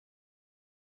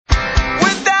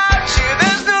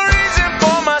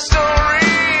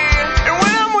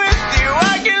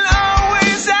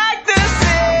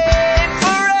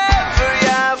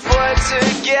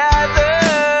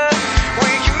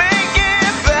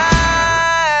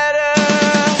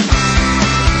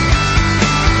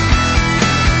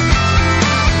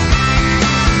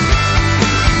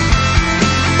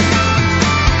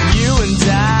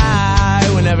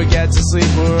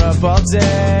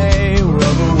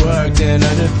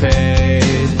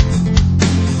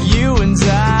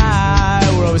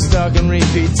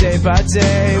by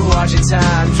day, watching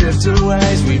time drift away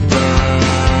as we burn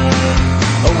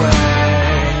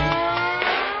away.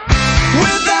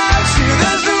 Without you,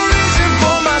 there's no reason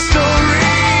for my story.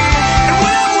 And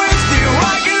when I'm with you,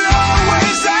 I can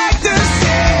always act the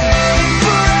same.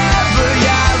 Forever,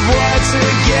 yeah, we're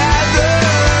together.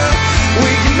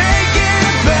 We can make it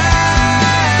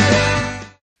better.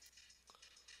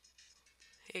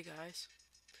 Hey guys.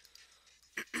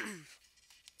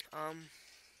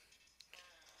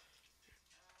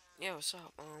 Yeah, what's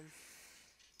up?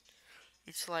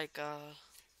 It's like, I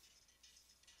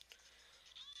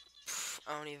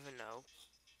don't even know,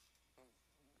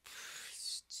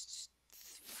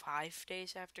 5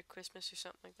 days after Christmas or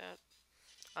something like that.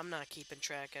 I'm not keeping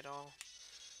track at all,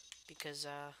 because,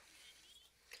 I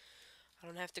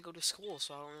don't have to go to school,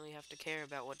 so I don't really have to care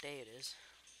about what day it is.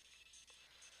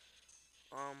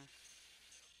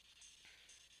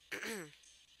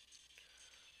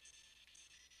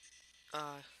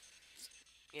 Uh,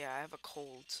 yeah, I have a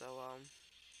cold, so,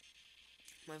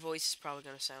 my voice is probably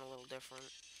gonna sound a little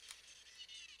different.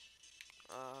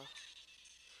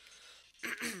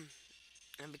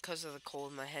 And because of the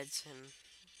cold, my head's in,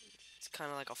 it's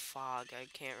kind of like a fog. I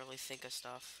can't really think of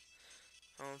stuff.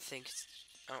 I don't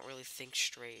really think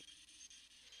straight.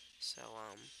 So,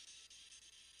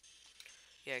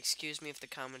 yeah, excuse me if the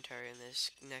commentary in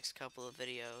this next couple of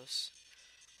videos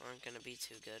aren't gonna be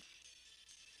too good.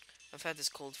 I've had this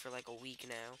cold for like a week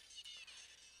now.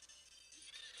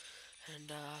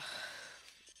 And,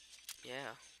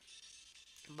 yeah.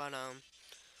 But,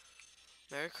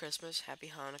 Merry Christmas, Happy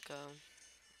Hanukkah,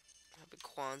 Happy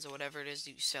Kwanzaa, whatever it is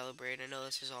that you celebrate. I know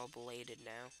this is all belated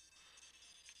now.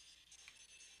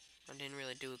 I didn't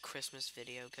really do a Christmas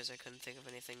video because I couldn't think of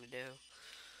anything to do.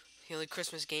 The only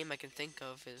Christmas game I can think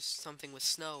of is something with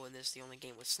snow, and this is the only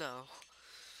game with snow.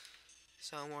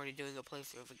 So I'm already doing a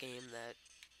playthrough of a game that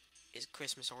is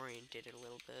Christmas oriented a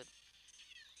little bit.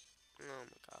 Oh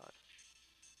my god.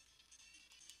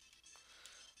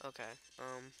 Okay,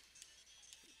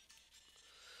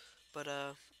 but,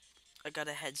 I got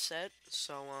a headset,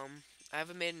 so, I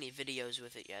haven't made any videos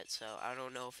with it yet, so I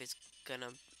don't know if it's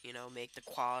gonna, you know, make the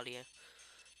quality,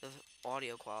 the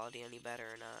audio quality any better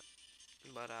or not.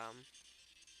 But, I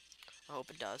hope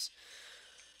it does.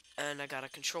 And I got a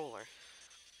controller.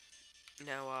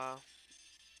 Now,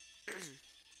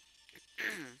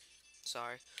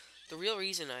 sorry. The real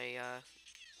reason I,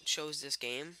 chose this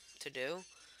game to do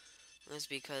was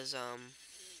because,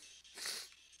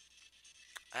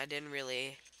 I didn't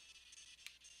really,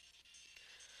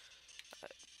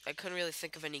 I couldn't really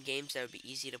think of any games that would be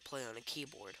easy to play on a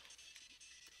keyboard.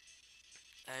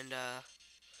 And,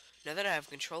 now that I have a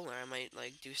controller, I might,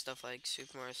 like, do stuff like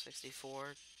Super Mario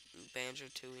 64,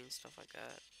 Banjo-Tooie, and stuff like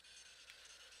that.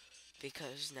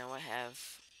 Because now I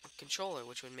have a controller,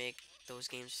 which would make those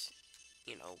games,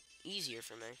 you know, easier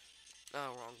for me.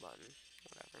 Oh, wrong button.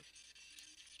 Whatever.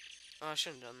 Oh, I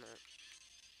shouldn't have done that.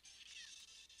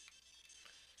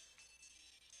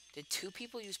 Did 2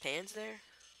 people use pans there?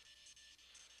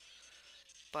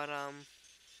 But,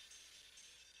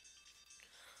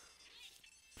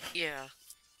 yeah.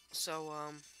 So,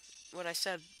 what I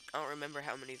said, I don't remember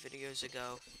how many videos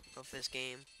ago of this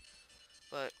game,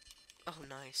 but, oh,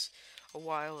 nice. A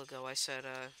while ago, I said,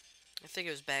 I think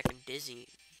it was back in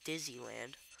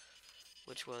Disneyland,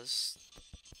 which was,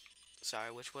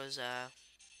 I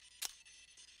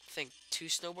think 2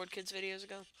 Snowboard Kids videos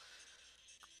ago?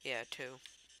 Yeah, 2.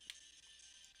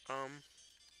 I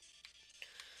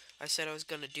said I was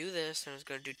gonna do this, and I was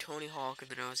gonna do Tony Hawk, and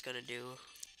then I was gonna do,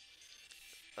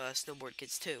 Snowboard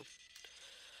Kids 2.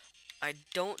 I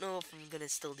don't know if I'm gonna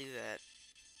still do that.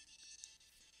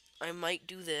 I might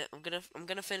do that. I'm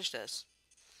gonna finish this.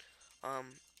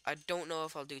 I don't know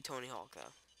if I'll do Tony Hawk,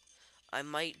 though. I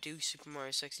might do Super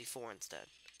Mario 64 instead.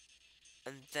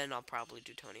 And then I'll probably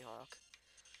do Tony Hawk.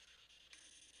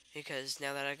 Because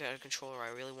now that I got a controller, I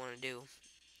really want to do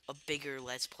a bigger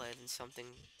Let's Play than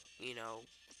something, you know,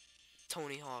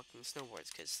 Tony Hawk and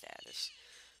Snowboard Kids status,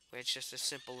 where it's just a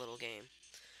simple little game.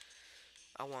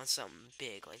 I want something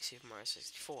big like Super Mario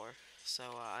 64,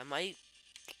 so I might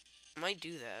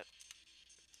do that,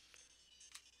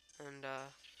 and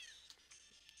I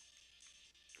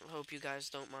hope you guys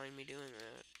don't mind me doing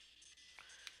that.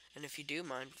 And if you do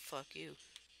mind, fuck you.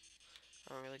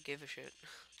 I don't really give a shit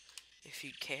if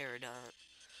you care or not,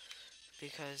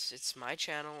 because it's my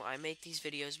channel. I make these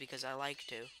videos because I like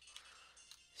to.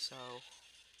 So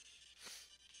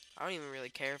I don't even really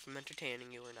care if I'm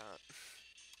entertaining you or not.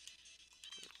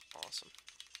 Awesome.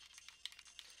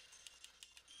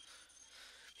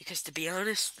 Because to be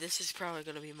honest, this is probably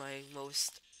going to be my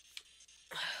most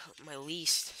my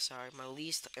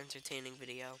least entertaining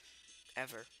video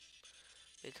ever.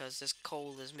 Because this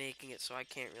cold is making it so I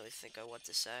can't really think of what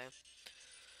to say.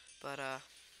 But,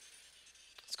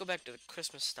 let's go back to the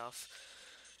Christmas stuff.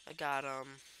 I got,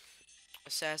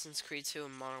 Assassin's Creed 2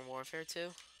 and Modern Warfare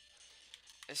 2.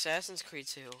 Assassin's Creed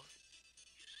 2,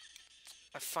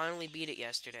 I finally beat it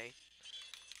yesterday.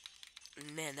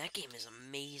 Man, that game is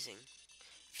amazing.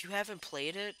 If you haven't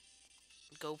played it,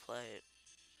 go play it.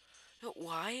 No,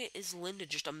 why is Linda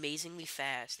just amazingly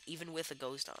fast, even with a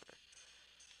ghost on her?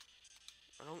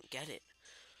 I don't get it.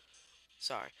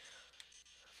 Sorry.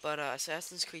 But,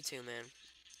 Assassin's Creed 2, man.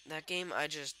 That game, I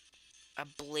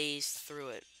blazed through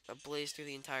it. I blazed through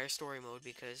the entire story mode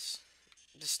because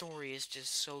the story is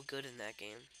just so good in that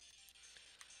game.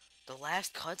 The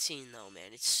last cutscene, though,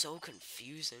 man, it's so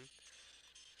confusing.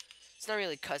 It's not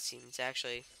really a cutscene,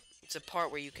 it's a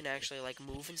part where you can actually, like,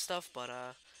 move and stuff, but,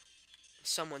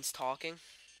 someone's talking.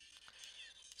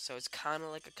 So it's kind of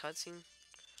like a cutscene.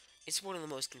 It's one of the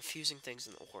most confusing things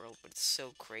in the world, but it's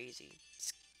so crazy.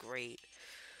 It's great.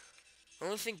 The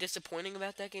only thing disappointing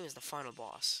about that game is the final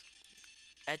boss.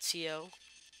 Ezio,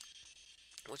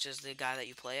 which is the guy that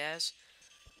you play as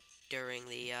during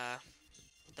the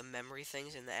memory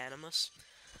things in the Animus.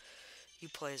 You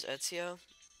play as Ezio,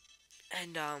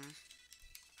 and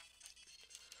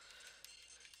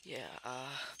yeah,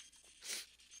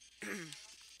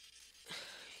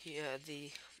 yeah,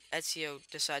 the Ezio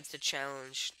decides to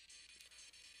challenge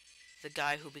the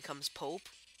guy who becomes Pope.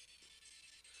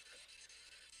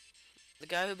 The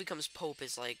guy who becomes Pope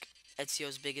is like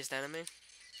Ezio's biggest enemy,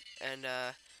 and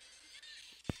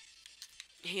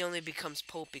he only becomes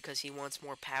Pope because he wants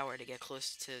more power to get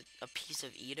close to a piece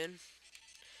of Eden.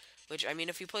 Which, I mean,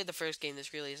 if you played the first game,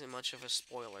 this really isn't much of a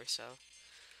spoiler, so.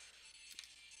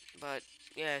 But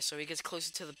yeah, so he gets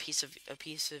closer to a piece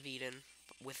of Eden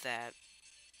with that.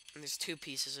 And there's two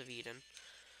pieces of Eden.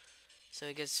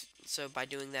 So by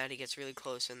doing that, he gets really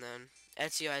close, and then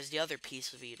Ezio has the other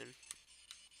piece of Eden.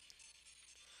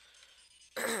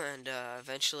 And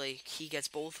eventually, he gets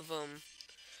both of them.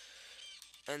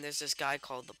 And there's this guy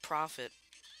called the Prophet,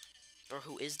 or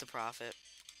who is the Prophet.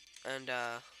 And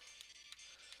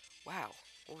wow,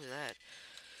 what was that?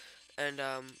 And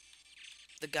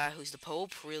the guy who's the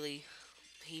Pope really,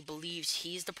 he believes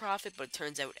he's the Prophet, but it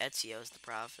turns out Ezio's the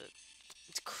Prophet.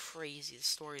 It's crazy. The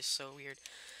story is so weird.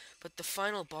 But the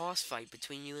final boss fight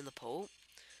between you and the Pope,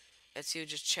 Ezio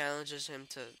just challenges him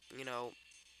to,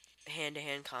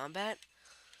 hand-to-hand combat.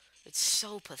 It's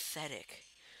so pathetic.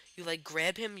 You, like,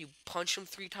 grab him, you punch him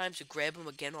 3 times, you grab him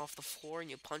again off the floor,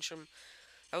 and you punch him.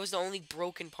 That was the only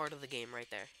broken part of the game right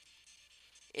there.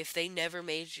 If they never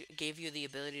gave you the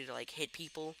ability to, like, hit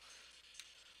people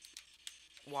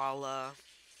while,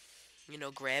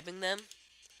 grabbing them,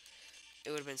 it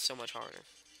would have been so much harder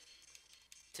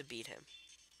to beat him.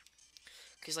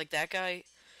 Because, like, that guy,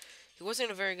 he wasn't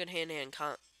a very good hand-to-hand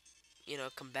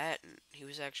combatant. He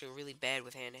was actually really bad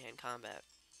with hand-to-hand combat.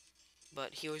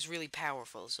 But he was really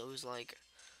powerful, so it was like,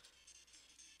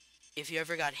 if you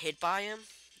ever got hit by him,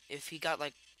 if he got,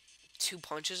 like, 2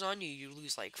 punches on you, you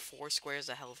lose, like, 4 squares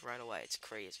of health right away. It's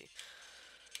crazy.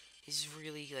 He's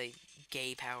really, like,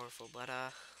 gay powerful, but,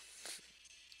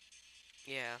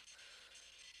 yeah.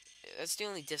 That's the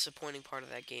only disappointing part of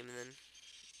that game, and then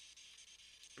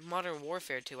Modern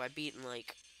Warfare 2, I beat in,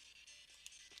 like,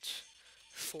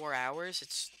 4 hours.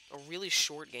 It's a really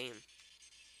short game.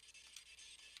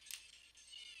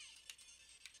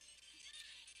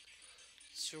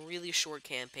 It's a really short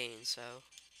campaign, so.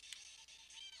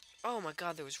 Oh my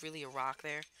god, there was really a rock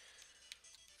there.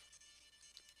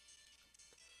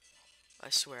 I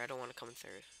swear, I don't want to come in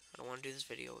third. I don't want to do this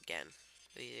video again.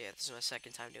 But yeah, this is my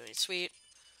second time doing it. Sweet.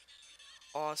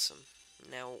 Awesome.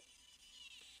 Now,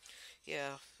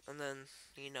 yeah, and then,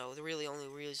 the really only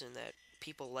reason that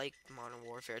people like Modern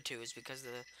Warfare 2 is because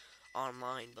of the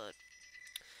online, but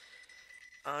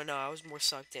I don't know, I was more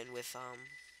sucked in with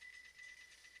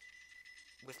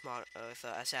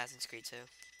Assassin's Creed 2.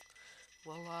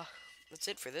 Well, that's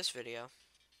it for this video.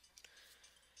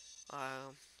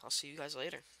 I'll see you guys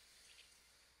later.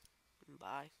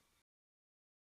 Bye.